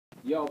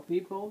Yo,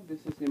 people,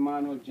 this is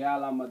Emmanuel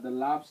Jal. I'm at the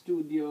lab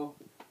studio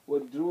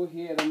with Drew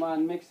here, the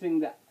man mixing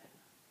the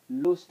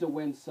Lose to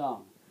Win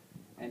song.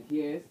 And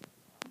here's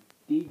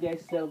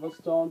DJ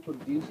Silvastone,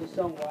 producer,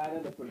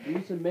 songwriter, the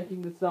producer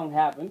making the song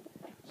happen.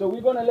 So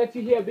we're going to let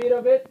you hear a bit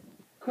of it.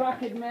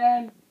 Crack it,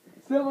 man.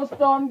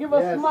 Silvastone, give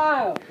a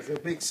smile. It's a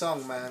big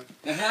song, man.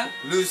 Uh-huh.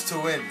 Lose to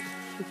win.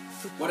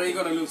 What are you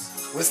going to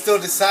lose? We're still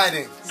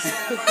deciding.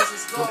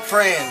 We're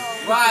praying.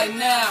 Right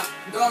now,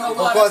 don't know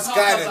what God's to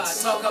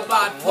guidance. Talk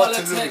about What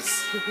to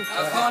politics,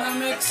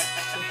 economics,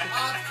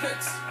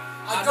 optics.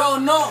 I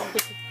don't know,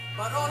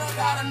 but all I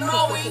gotta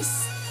know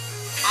is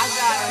I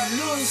gotta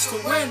lose to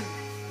win.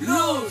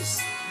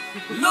 Lose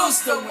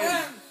to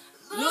win.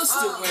 Lose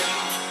to win.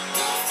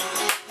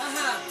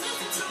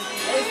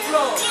 Hey,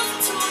 Flo.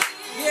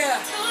 Yeah.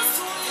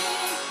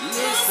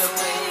 Lose to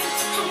win.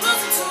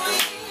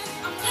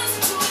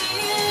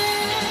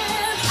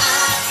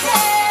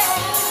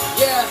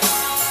 Yeah.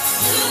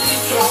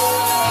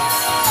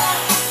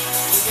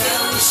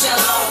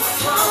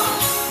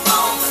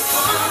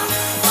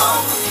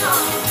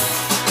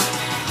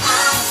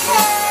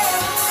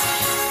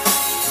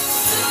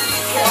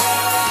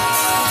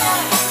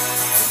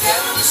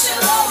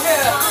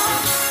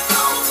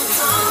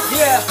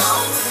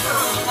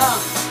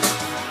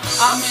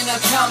 I'm in a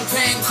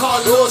campaign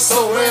called Lose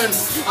to Win.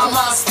 I'm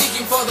out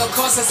speaking for the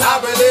causes I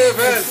believe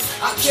in.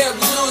 I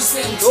kept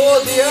losing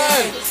till the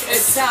end.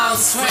 It sounds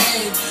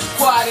strange,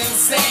 quite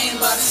insane,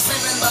 but it's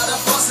driven by the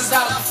forces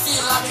that I feel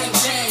I can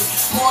change.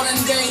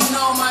 Modern day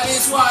nomad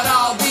is what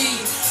I'll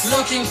be.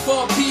 Looking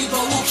for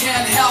people who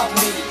can help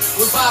me.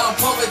 Without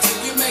poverty,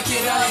 we make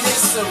it a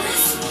history.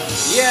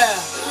 Yeah.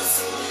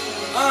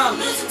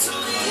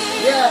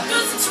 Yeah.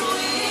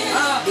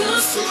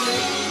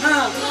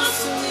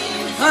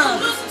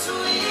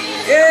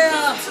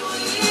 Yeah.